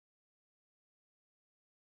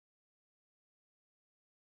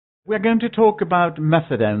We are going to talk about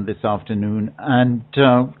methadone this afternoon, and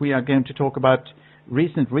we are going to talk about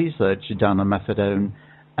recent research done on methadone.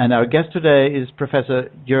 And our guest today is Professor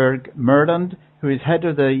Jørg Mørland, who is head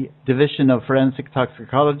of the Division of Forensic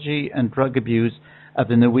Toxicology and Drug Abuse at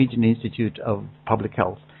the Norwegian Institute of Public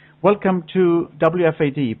Health. Welcome to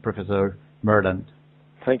WFAD, Professor Mørland.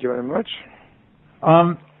 Thank you very much.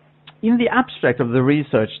 In the abstract of the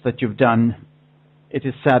research that you've done, it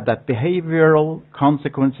is said that behavioral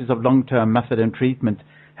consequences of long-term methadone treatment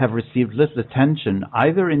have received little attention,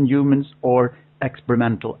 either in humans or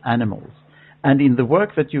experimental animals. And in the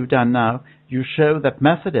work that you've done now, you show that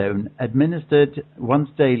methadone administered once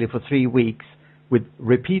daily for 3 weeks with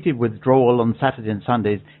repeated withdrawal on Saturday and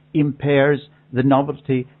Sundays impairs the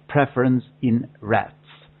novelty preference in rats.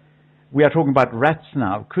 We are talking about rats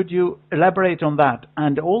now. Could you elaborate on that?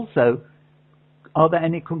 And also, are there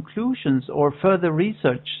any conclusions or further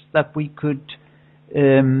research that we could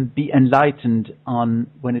be enlightened on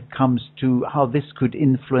when it comes to how this could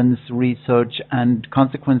influence research and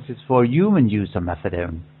consequences for human use of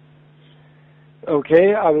methadone?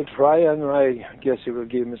 Okay, I will try, and I guess you will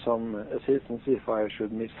give me some assistance if I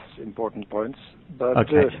should miss important points. But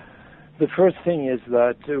okay. The first thing is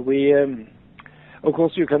that we, of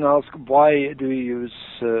course, you can ask why do you use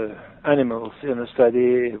animals in a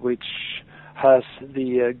study which has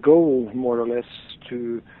the goal, more or less,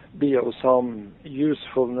 to be of some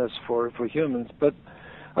usefulness for humans. But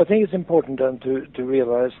I think it's important then to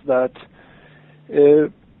realize that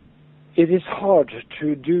it is hard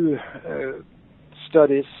to do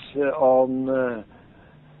studies on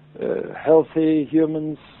healthy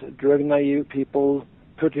humans, drug-naive people,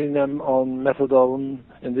 putting them on methadone,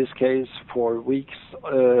 in this case, for weeks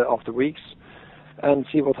after weeks, and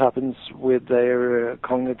see what happens with their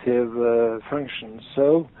cognitive functions.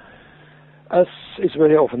 So, as is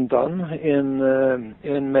very often done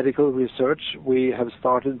in medical research, we have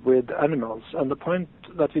started with animals. And the point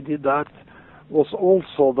that we did that was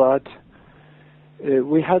also that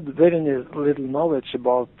we had very little knowledge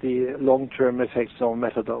about the long-term effects of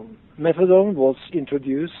methadone. Methadone was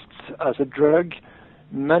introduced as a drug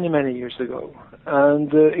many, many years ago.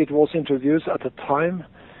 And it was introduced at a time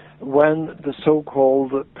when the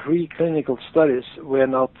so-called preclinical studies were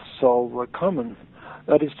not so common.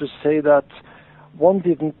 That is to say that one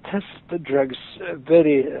didn't test the drugs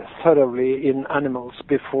very thoroughly in animals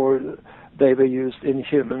before they were used in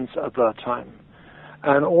humans at that time.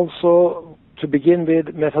 And also, to begin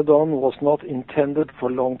with, methadone was not intended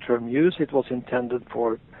for long-term use. It was intended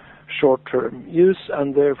for short-term use,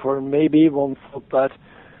 and therefore maybe one thought that,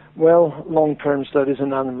 well, long-term studies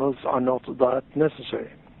in animals are not that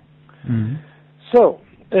necessary. Mm-hmm. So,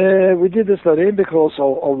 we did the study because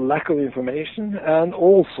of lack of information, and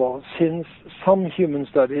also since some human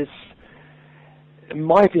studies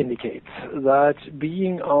might indicate that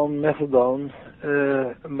being on methadone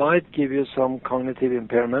might give you some cognitive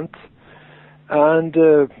impairment. And,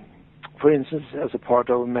 for instance, as a part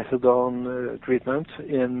of methadone treatment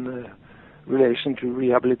in relation to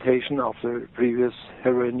rehabilitation after previous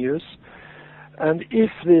heroin use. And if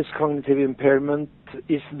this cognitive impairment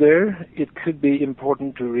is there, it could be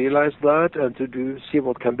important to realize that and to see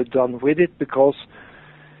what can be done with it, because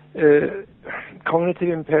cognitive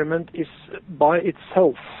impairment is by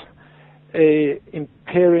itself a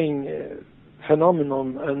impairing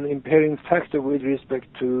phenomenon, an impairing factor with respect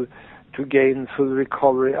to gain full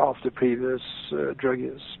recovery after previous drug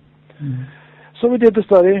use. Mm-hmm. So we did the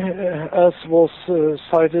study, as was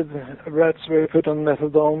cited. Rats were put on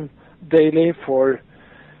methadone daily for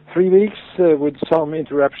 3 weeks with some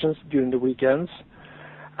interruptions during the weekends.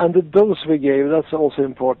 And the dose we gave, that's also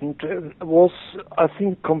important, was, I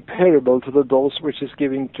think, comparable to the dose which is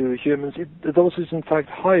given to humans. The dose is, in fact,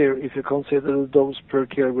 higher if you consider the dose per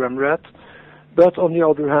kilogram rat. But on the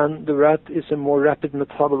other hand, the rat is a more rapid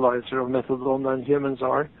metabolizer of methadone than humans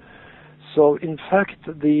are. So, in fact,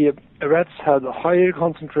 the rats had higher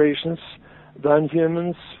concentrations than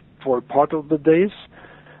humans for part of the days,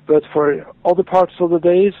 but for other parts of the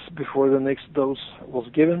days, before the next dose was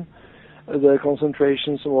given, the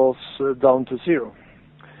concentrations was down to 0.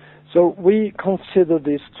 So we consider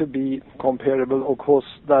this to be comparable. Of course,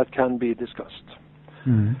 that can be discussed.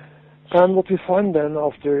 Mm-hmm. And what we find then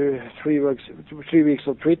after 3 weeks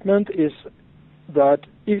of treatment is that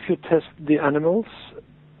if you test the animals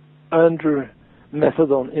under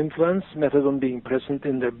methadone influence, methadone being present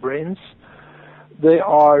in their brains, they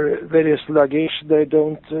are very sluggish, they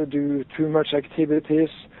don't do too much activities,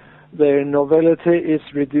 their novelty is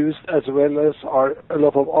reduced, as well as are a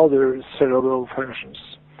lot of other cerebral functions.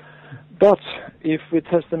 But if we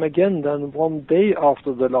test them again then one day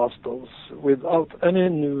after the last dose, without any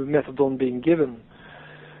new methadone being given,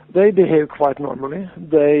 they behave quite normally.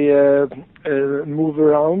 They move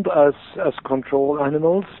around as control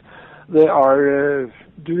animals. They are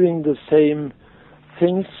doing the same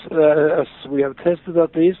things as we have tested,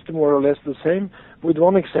 at least, more or less the same, with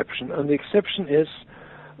one exception. And the exception is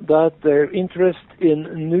that their interest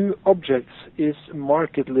in new objects is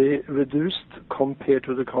markedly reduced compared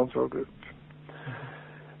to the control group.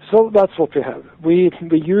 So that's what we have. We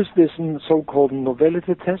use this so-called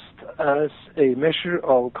novelty test as a measure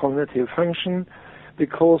of cognitive function,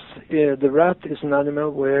 because the rat is an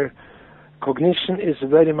animal where cognition is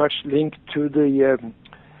very much linked to the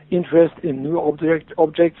interest in new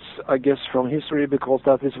objects, I guess from history, because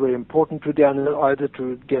that is very important to the animal, either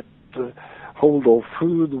to get hold of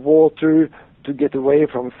food, water, to get away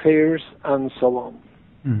from fears, and so on.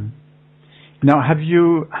 Mm. Now,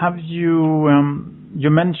 you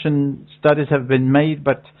mentioned studies have been made,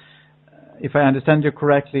 but if I understand you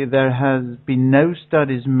correctly, there has been no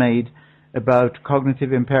studies made about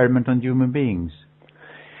cognitive impairment on human beings.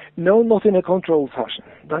 No, not in a controlled fashion.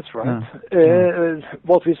 That's right.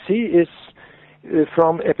 What we see is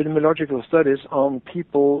from epidemiological studies on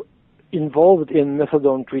people involved in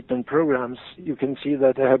methadone treatment programs. You can see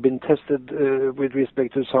that they have been tested with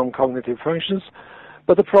respect to some cognitive functions.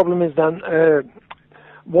 But the problem is then,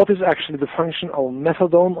 what is actually the function of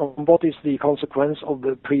methadone, and what is the consequence of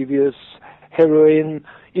the previous heroin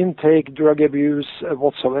intake, drug abuse,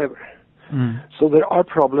 whatsoever? Mm. So there are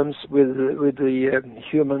problems with the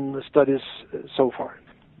human studies so far.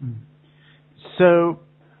 Mm. So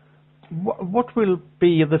what will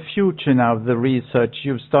be the future now of the research?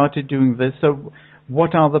 You've started doing this, so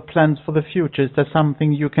what are the plans for the future? Is there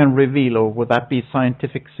something you can reveal, or would that be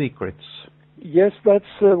scientific secrets? Yes, that's,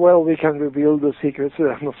 well, we can reveal the secrets,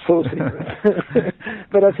 not so secret.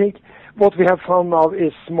 But I think what we have found now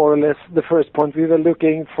is more or less the first point. We were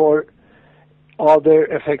looking for, are there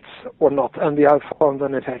effects or not? And we have found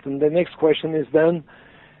an effect. And the next question is then,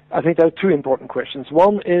 I think there are two important questions.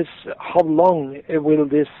 One is, how long will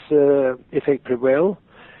this effect prevail?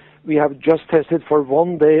 We have just tested for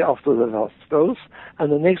 1 day after the last dose.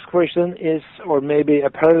 And the next question is, or maybe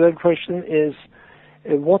a parallel question is,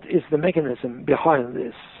 what is the mechanism behind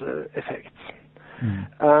this effect? Mm.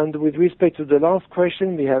 And with respect to the last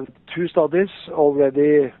question, we have two studies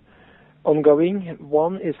already ongoing.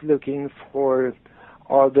 One is looking for,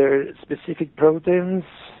 are there specific proteins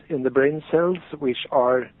in the brain cells which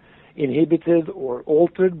are inhibited or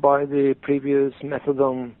altered by the previous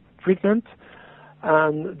methadone treatment?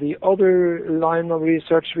 And the other line of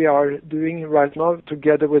research we are doing right now,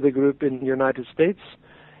 together with a group in the United States,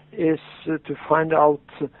 is to find out,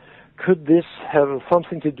 could this have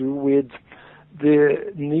something to do with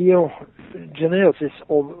the neogenesis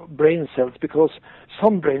of brain cells? Because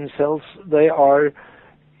some brain cells, they are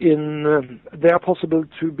possible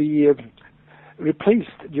to be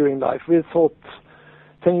replaced during life. We thought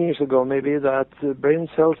 10 years ago maybe that brain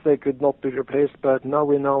cells, they could not be replaced, but now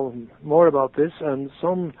we know more about this, and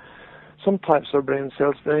some types of brain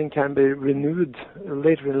cells then can be renewed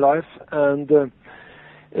later in life. And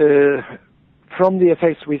from the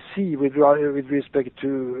effects we see with respect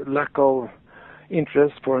to lack of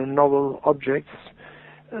interest for novel objects,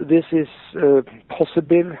 this is a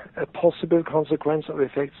possible consequence of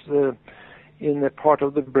effects in a part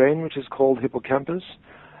of the brain which is called hippocampus.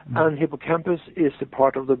 Mm-hmm. And hippocampus is the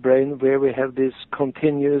part of the brain where we have this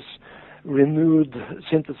continuous renewed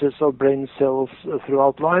synthesis of brain cells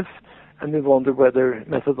throughout life, and we wonder whether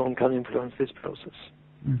methadone can influence this process.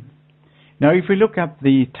 Mm-hmm. Now, if we look at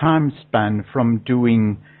the time span from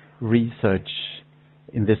doing research,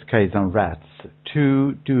 in this case on rats,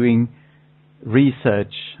 to doing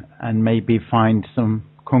research and maybe find some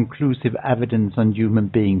conclusive evidence on human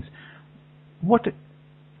beings, what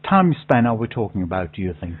time span are we talking about, do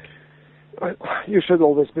you think? Well, you should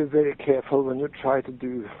always be very careful when you try to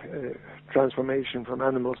do transformation from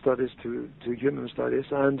animal studies to human studies,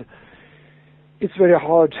 and it's very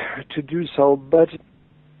hard to do so, but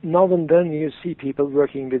now and then you see people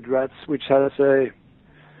working with rats, which is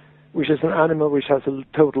an animal which has a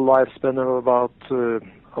total lifespan of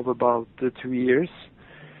about 2 years.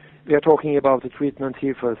 We are talking about a treatment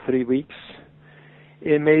here for 3 weeks.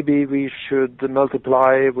 Maybe we should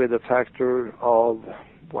multiply with a factor of,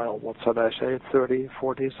 well, what should I say, 30,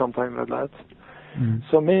 40, something like that. Mm.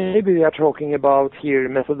 So maybe we are talking about here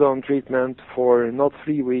methadone treatment for not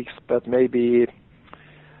 3 weeks, but maybe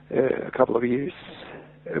a couple of years.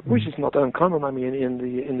 Which is not uncommon, I mean, in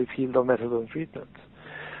the field of methadone treatment.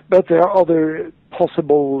 But there are other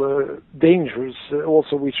possible dangers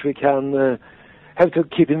also which we can have to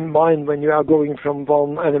keep in mind when you are going from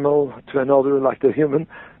one animal to another, like the human,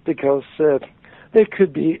 because there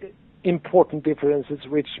could be important differences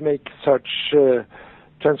which make such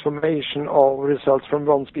transformation of results from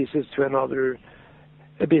one species to another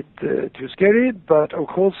a bit too scary. But of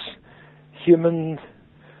course, human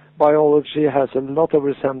biology has a lot of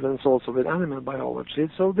resemblance also with animal biology,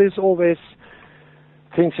 so there's always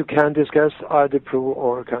things you can discuss, either pro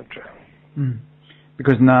or contra.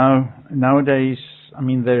 Because nowadays, I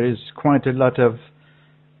mean, there is quite a lot of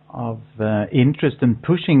interest in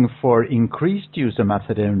pushing for increased use of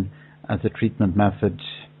methadone as a treatment method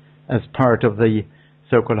as part of the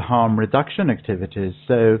so-called harm reduction activities.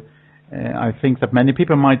 So I think that many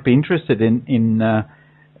people might be interested in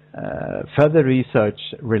further research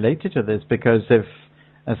related to this, because if,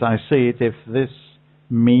 as I see it, if this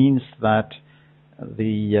means that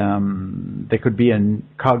there could be a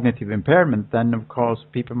cognitive impairment, then of course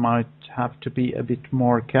people might have to be a bit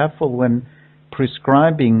more careful when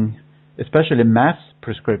prescribing, especially mass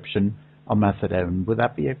prescription of methadone. Would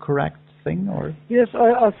that be a correct thing? Or yes,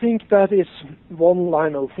 I think that is one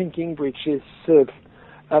line of thinking which is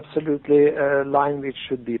absolutely a line which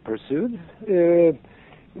should be pursued.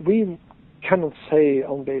 We cannot say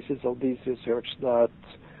on basis of this research that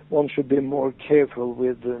one should be more careful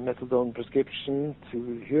with methadone prescription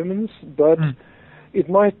to humans, but it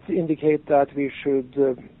might indicate that we should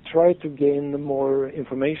try to gain more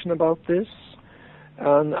information about this,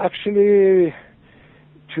 and actually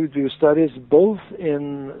to do studies, both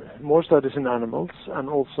in more studies in animals and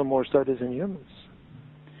also more studies in humans.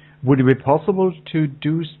 Would it be possible to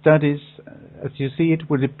do studies, as you see it,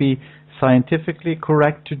 would it be scientifically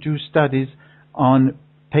correct to do studies on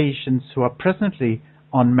patients who are presently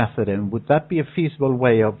on methadone? Would that be a feasible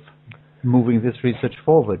way of moving this research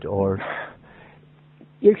forward? Or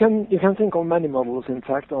you can think of many models, in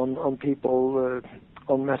fact, on people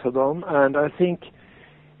on methadone, and I think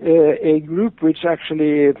a group which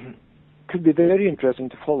actually could be very interesting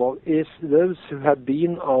to follow is those who have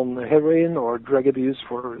been on heroin or drug abuse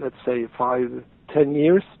for, let's say, 5-10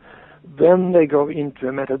 years. Then they go into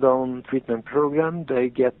a methadone treatment program, they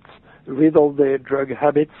get rid of their drug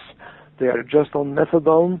habits, they are just on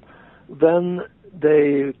methadone, then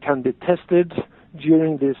they can be tested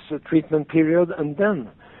during this treatment period, and then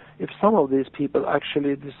if some of these people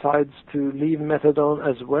actually decides to leave methadone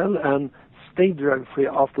as well and stay drug-free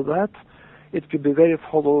after that, it could be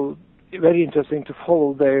very interesting to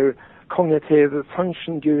follow their cognitive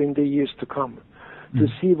function during the years to come, to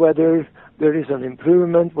see whether there is an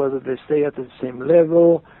improvement, whether they stay at the same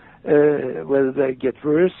level, whether they get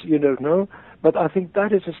worse, you don't know. But I think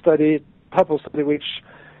that is a type of study which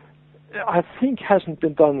I think hasn't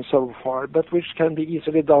been done so far, but which can be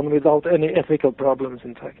easily done without any ethical problems,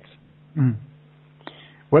 in fact.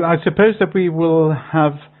 Well, I suppose that we will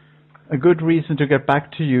have a good reason to get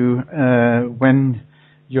back to you when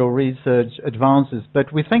your research advances.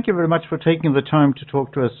 But we thank you very much for taking the time to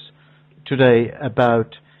talk to us today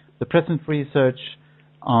about the present research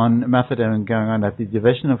on methadone going on at the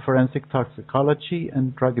Division of Forensic Toxicology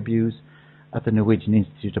and Drug Abuse at the Norwegian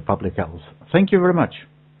Institute of Public Health. Thank you very much.